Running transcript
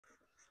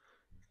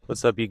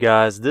What's up, you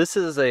guys? This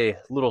is a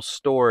little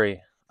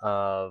story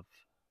of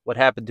what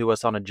happened to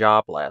us on a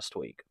job last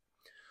week.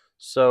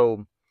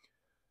 So,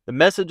 the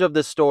message of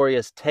this story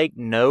is take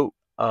note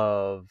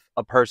of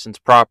a person's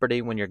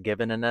property when you're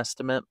given an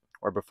estimate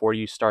or before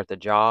you start the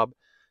job.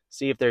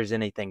 See if there's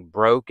anything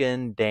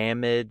broken,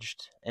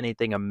 damaged,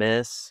 anything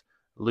amiss,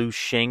 loose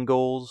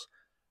shingles.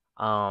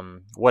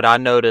 What I've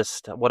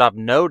noticed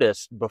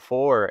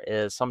before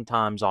is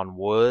sometimes on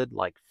wood,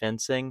 like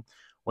fencing,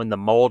 when the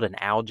mold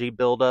and algae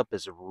buildup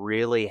is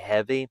really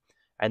heavy,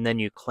 and then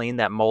you clean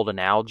that mold and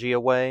algae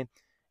away,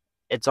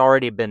 it's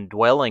already been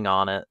dwelling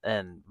on it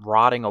and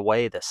rotting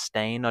away the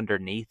stain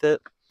underneath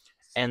it.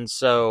 And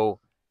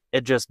so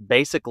it just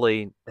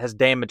basically has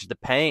damaged the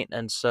paint.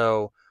 And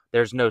so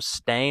there's no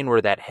stain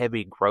where that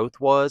heavy growth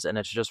was, and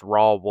it's just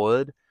raw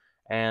wood.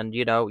 And,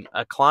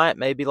 a client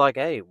may be like,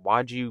 hey,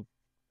 why'd you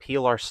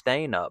peel our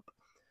stain up?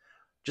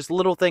 Just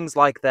little things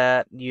like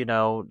that,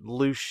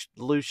 loose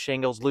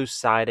shingles, loose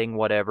siding,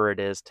 whatever it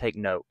is, take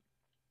note.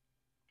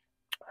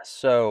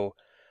 So,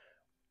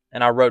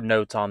 and I wrote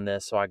notes on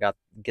this so I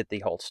get the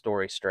whole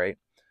story straight.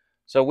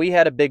 So we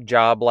had a big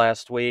job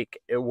last week.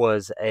 It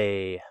was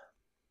a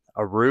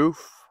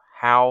roof,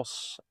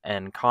 house,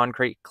 and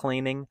concrete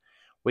cleaning.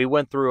 We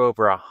went through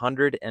over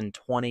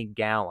 120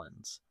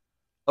 gallons.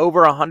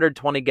 Over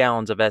 120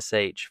 gallons of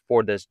SH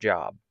for this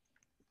job.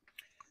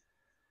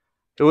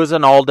 It was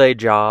an all-day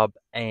job,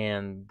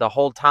 and the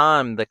whole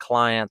time the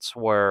clients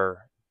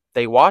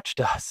they watched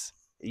us.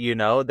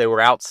 They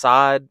were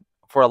outside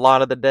for a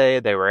lot of the day.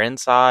 They were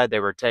inside.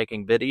 They were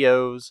taking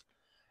videos.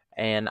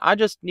 And I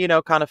just,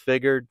 kind of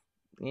figured,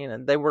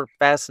 they were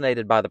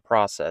fascinated by the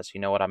process.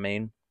 You know what I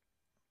mean?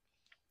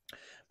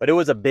 But it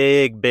was a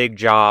big, big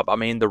job. I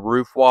mean, the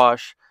roof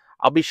wash,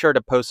 I'll be sure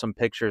to post some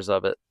pictures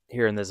of it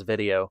here in this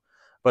video.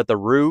 But the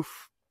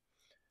roof,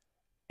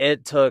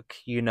 it took,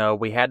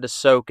 we had to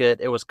soak it.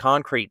 It was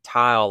concrete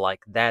tile like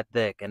that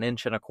thick, an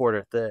inch and a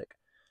quarter thick.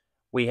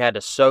 We had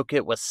to soak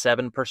it with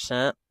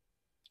 7%,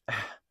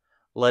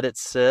 let it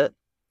sit,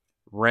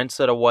 rinse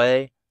it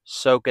away,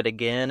 soak it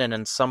again, and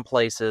in some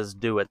places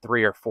do it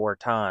 3 or 4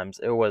 times.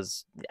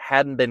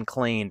 Hadn't been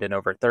cleaned in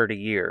over 30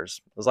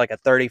 years. It was like a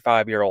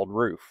 35-year-old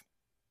roof.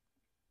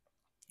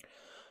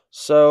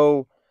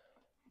 So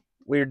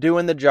we're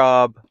doing the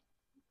job.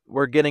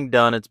 We're getting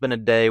done. It's been a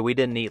day. We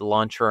didn't eat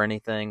lunch or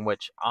anything,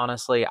 which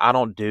honestly, I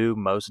don't do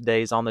most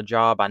days on the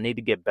job. I need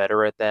to get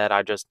better at that.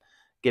 I just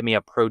give me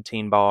a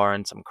protein bar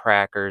and some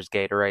crackers,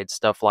 Gatorade,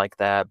 stuff like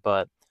that.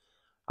 But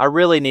I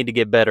really need to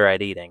get better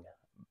at eating.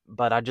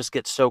 But I just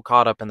get so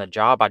caught up in the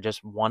job. I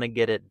just want to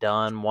get it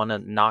done, want to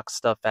knock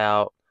stuff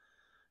out,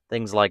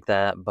 things like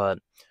that. But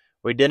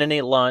we didn't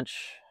eat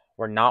lunch.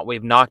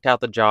 We've knocked out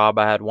the job.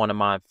 I had one of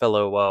my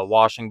fellow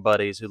washing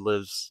buddies who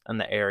lives in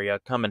the area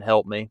come and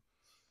help me.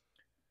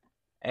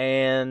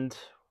 And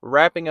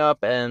wrapping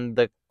up, and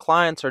the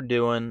clients are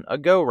doing a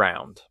go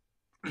round,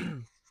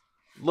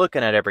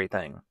 looking at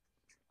everything.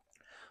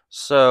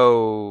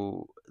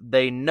 So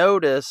they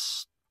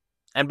noticed,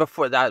 and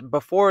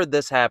before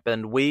this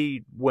happened,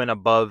 we went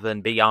above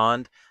and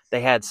beyond.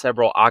 They had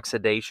several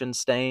oxidation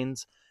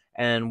stains,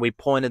 and we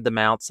pointed them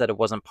out, said it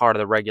wasn't part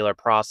of the regular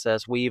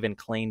process. We even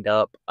cleaned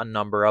up a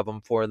number of them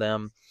for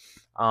them.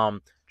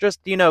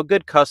 Just,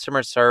 good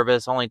customer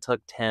service. Only took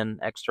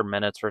 10 extra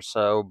minutes or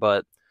so,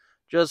 but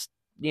just,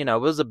 it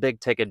was a big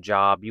ticket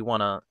job. You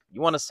want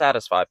to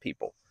satisfy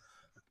people.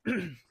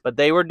 But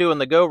they were doing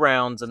the go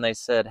rounds, and they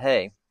said,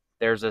 hey,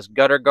 there's this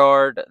gusher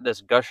guard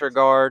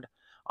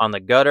on the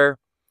gutter.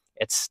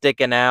 It's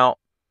sticking out.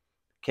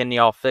 Can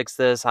y'all fix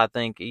this? I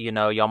think,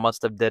 y'all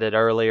must have did it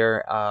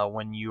earlier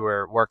when you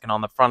were working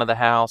on the front of the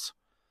house.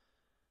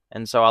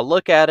 And so I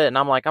look at it, and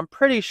I'm like, I'm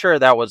pretty sure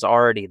that was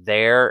already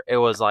there. It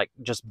was like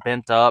just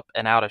bent up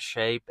and out of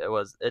shape.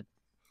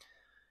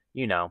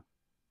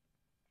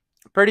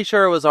 Pretty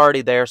sure it was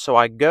already there. So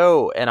I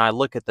go and I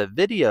look at the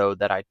video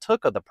that I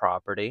took of the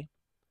property.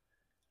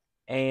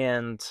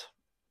 And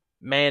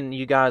man,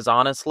 you guys,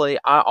 honestly,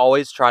 I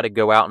always try to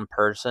go out in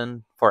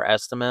person for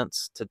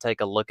estimates to take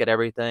a look at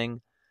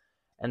everything.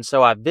 And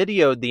so I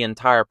videoed the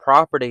entire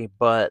property,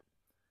 but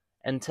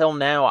until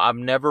now, I've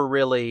never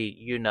really,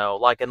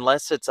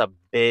 unless it's a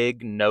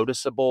big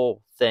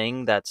noticeable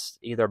thing that's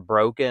either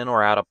broken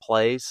or out of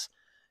place,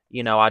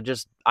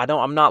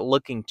 I'm not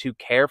looking too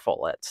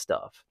careful at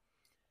stuff.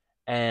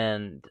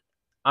 And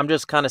I'm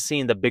just kind of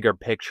seeing the bigger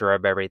picture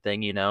of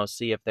everything,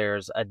 see if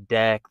there's a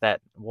deck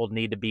that will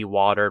need to be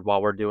watered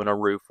while we're doing a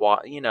roof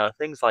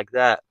things like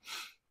that.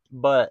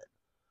 But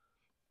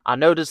I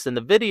noticed in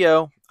the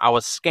video, I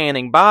was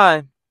scanning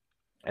by,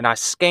 and I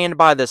scanned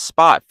by this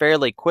spot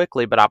fairly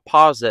quickly, but I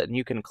paused it, and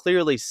you can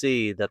clearly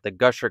see that the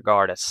gusher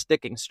guard is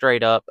sticking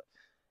straight up.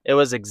 It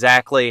was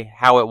exactly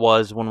how it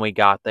was when we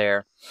got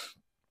there.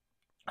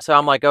 So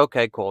I'm like,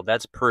 okay, cool.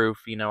 That's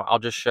proof. I'll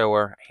just show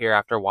her here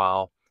after a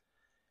while.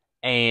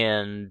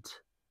 And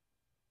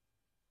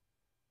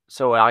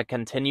so I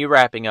continue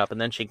wrapping up, and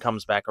then she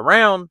comes back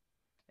around,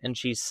 and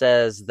she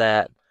says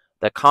that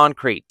the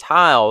concrete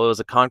tile, it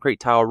was a concrete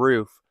tile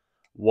roof,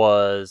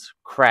 was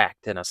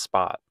cracked in a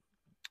spot.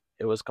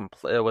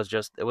 It was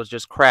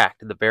just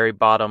cracked. The very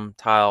bottom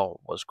tile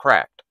was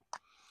cracked.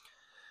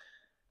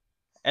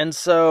 And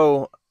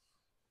so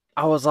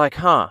I was like,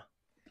 huh.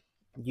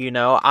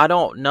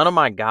 None of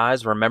my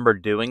guys remember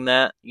doing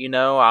that.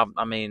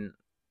 I mean,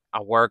 I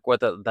work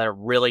with it. They're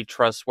really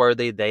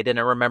trustworthy. They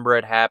didn't remember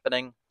it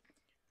happening.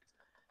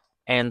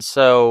 And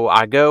so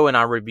I go and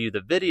I review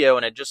the video,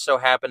 and it just so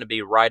happened to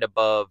be right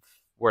above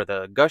where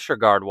the gusher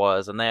guard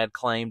was. And they had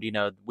claimed,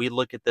 we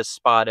look at this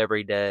spot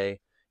every day,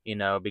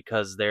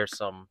 because there's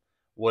some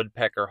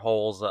woodpecker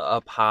holes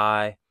up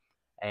high.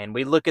 And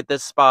we look at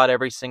this spot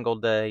every single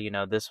day.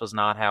 This was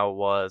not how it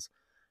was.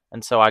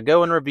 And so I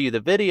go and review the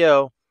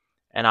video,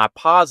 and I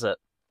pause it.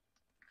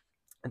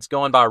 It's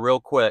going by real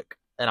quick,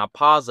 and I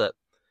pause it.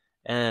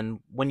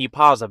 And when you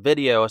pause a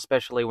video,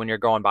 especially when you're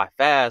going by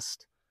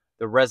fast,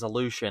 the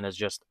resolution is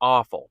just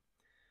awful.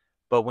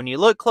 But when you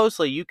look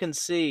closely, you can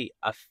see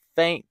a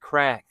faint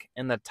crack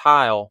in the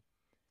tile,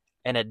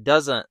 and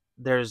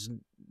there's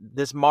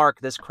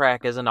this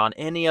crack isn't on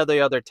any of the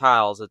other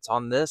tiles. It's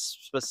on this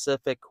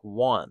specific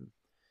one.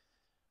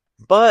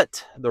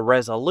 But the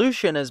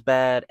resolution is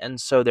bad, and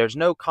so there's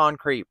no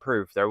concrete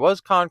proof. There was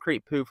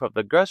concrete proof of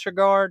the gusher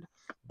guard,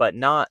 but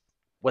not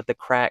with the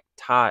cracked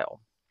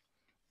tile.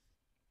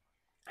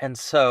 And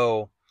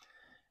so,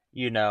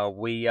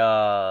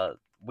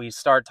 we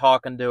start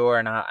talking to her,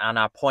 and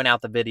I point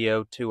out the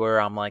video to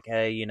her. I'm like,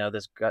 hey,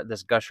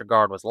 this gusher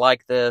guard was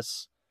like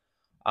this.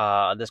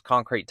 This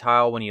concrete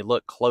tile, when you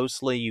look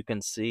closely, you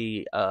can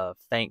see a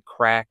faint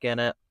crack in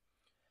it.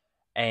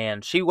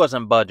 And she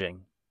wasn't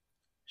budging.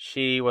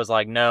 She was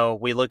like, no,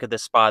 we look at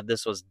this spot.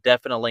 This was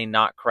definitely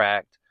not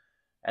cracked.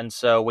 And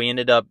so we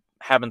ended up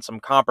having some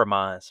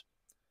compromise.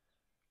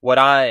 What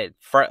I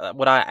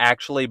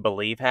actually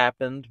believe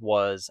happened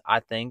was, I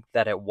think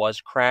that it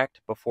was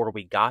cracked before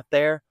we got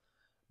there.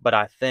 But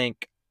I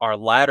think our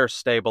ladder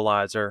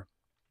stabilizer,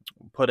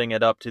 putting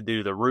it up to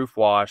do the roof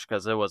wash,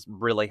 because it was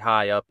really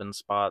high up in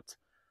spots,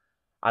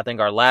 I think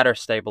our ladder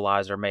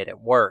stabilizer made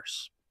it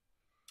worse.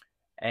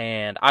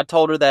 And I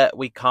told her that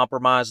we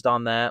compromised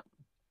on that.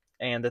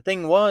 And the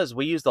thing was,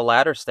 we used the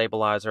ladder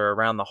stabilizer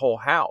around the whole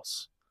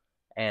house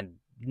and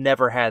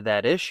never had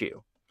that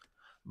issue.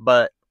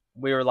 But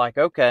we were like,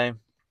 okay,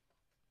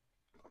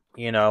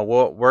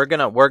 we're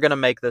gonna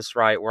make this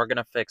right. We're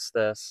gonna fix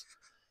this.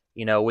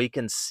 We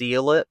can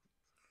seal it.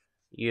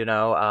 We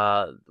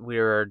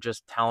were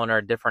just telling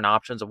her different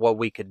options of what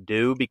we could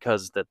do,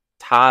 because the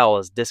tile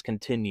is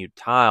discontinued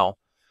tile.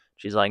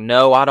 She's like,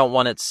 no, I don't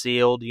want it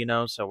sealed.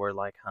 So we're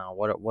like,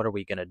 what are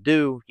we gonna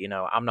do?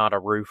 I'm not a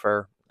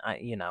roofer.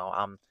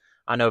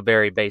 I know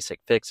very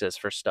basic fixes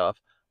for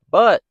stuff.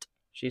 But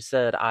she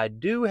said, I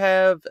do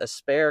have a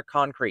spare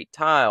concrete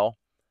tile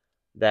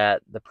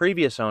that the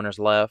previous owners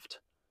left,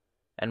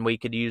 and we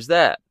could use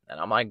that. And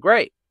I'm like,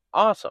 great,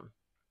 awesome.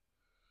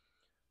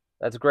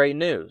 That's great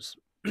news.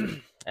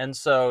 And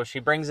so she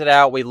brings it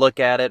out, we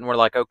look at it, and we're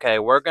like, okay,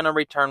 we're going to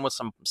return with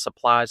some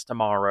supplies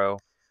tomorrow.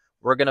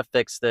 We're going to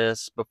fix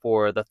this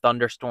before the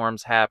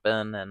thunderstorms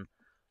happen. And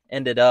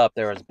ended up,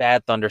 there was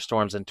bad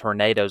thunderstorms and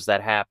tornadoes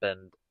that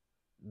happened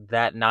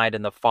that night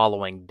and the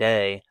following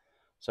day.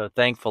 So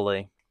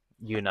thankfully,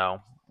 we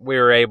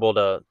were able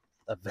to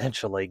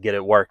eventually get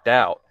it worked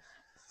out.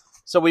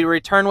 So we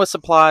returned with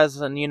supplies,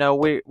 and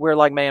we're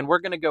like, man, we're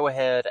gonna go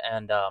ahead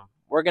and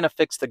we're gonna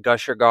fix the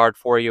gusher guard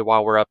for you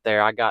while we're up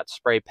there. I got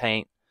spray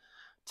paint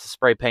to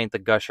spray paint the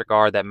gusher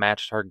guard that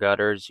matched her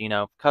gutters.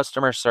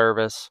 Customer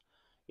service.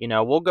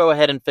 We'll go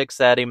ahead and fix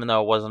that, even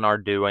though it wasn't our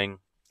doing,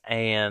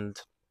 and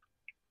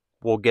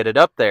we'll get it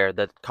up there.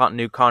 The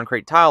new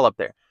concrete tile up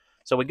there.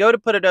 So we go to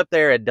put it up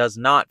there. It does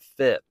not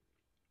fit.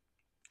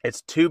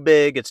 It's too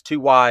big. It's too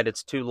wide.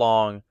 It's too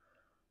long.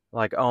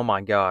 Like, oh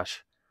my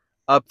gosh.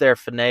 Up there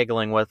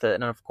finagling with it.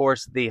 And of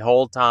course, the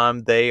whole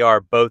time they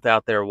are both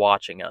out there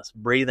watching us,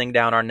 breathing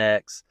down our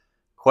necks,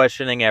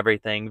 questioning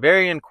everything.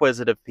 Very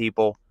inquisitive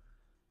people.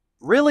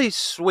 Really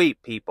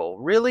sweet people.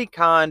 Really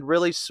kind,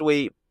 really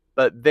sweet,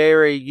 but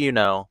very,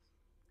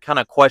 kind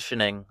of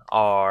questioning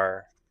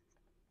our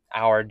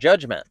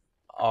judgment,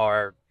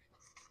 our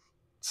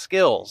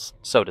skills,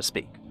 so to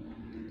speak.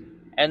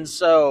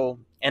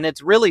 And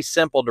it's really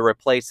simple to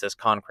replace this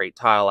concrete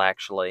tile,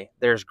 actually.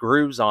 There's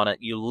grooves on it.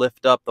 You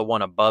lift up the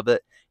one above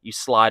it, you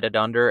slide it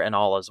under, and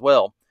all is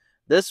well.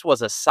 This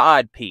was a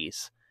side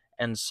piece,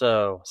 and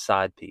so,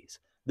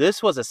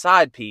 This was a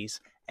side piece,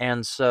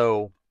 and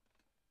so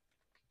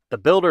the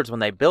builders,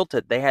 when they built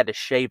it, they had to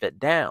shave it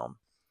down.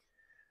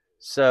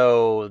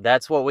 So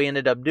that's what we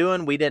ended up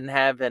doing. We didn't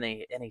have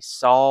any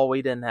saw.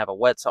 We didn't have a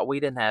wet saw.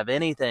 We didn't have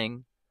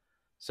anything.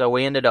 So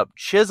we ended up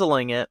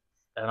chiseling it.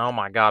 And oh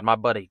my God, my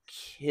buddy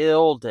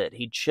killed it.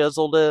 He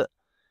chiseled it,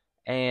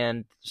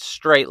 and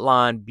straight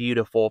line,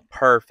 beautiful,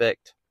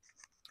 perfect.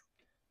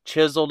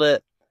 Chiseled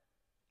it.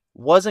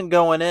 Wasn't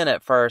going in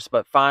at first,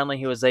 but finally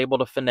he was able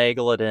to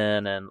finagle it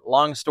in. And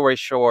long story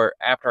short,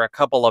 after a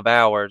couple of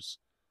hours,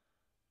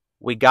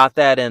 we got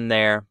that in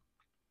there.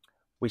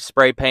 We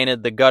spray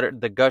painted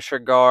the gusher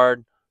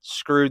guard,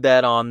 screwed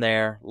that on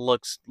there.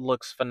 Looks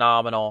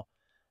phenomenal.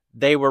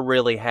 They were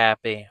really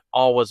happy.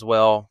 All was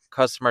well.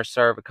 Customer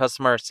service,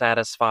 customer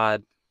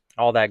satisfied,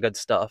 all that good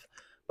stuff.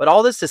 But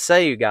all this to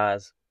say, you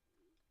guys,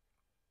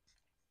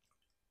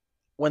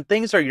 when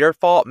things are your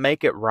fault,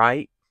 make it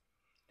right.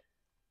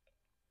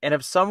 And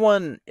if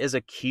someone is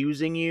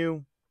accusing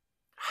you,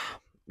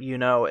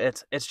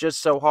 it's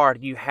just so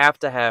hard. You have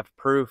to have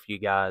proof, you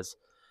guys.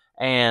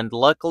 And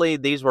luckily,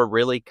 these were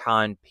really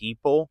kind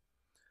people.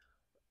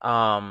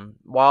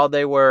 While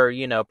they were,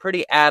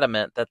 pretty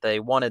adamant that they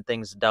wanted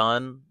things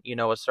done,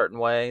 a certain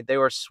way, they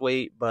were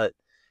sweet, but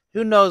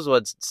who knows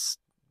what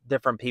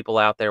different people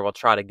out there will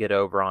try to get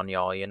over on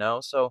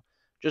y'all. So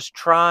just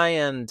try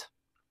and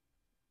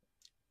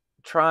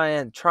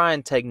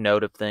take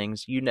note of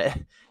things.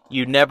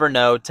 You never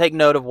know. Take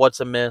note of what's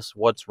amiss,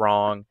 what's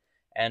wrong,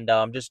 and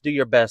just do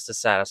your best to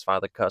satisfy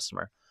the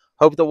customer.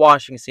 Hope the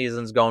washing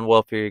season's going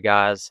well for you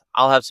guys.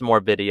 I'll have some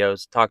more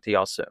videos. Talk to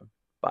y'all soon.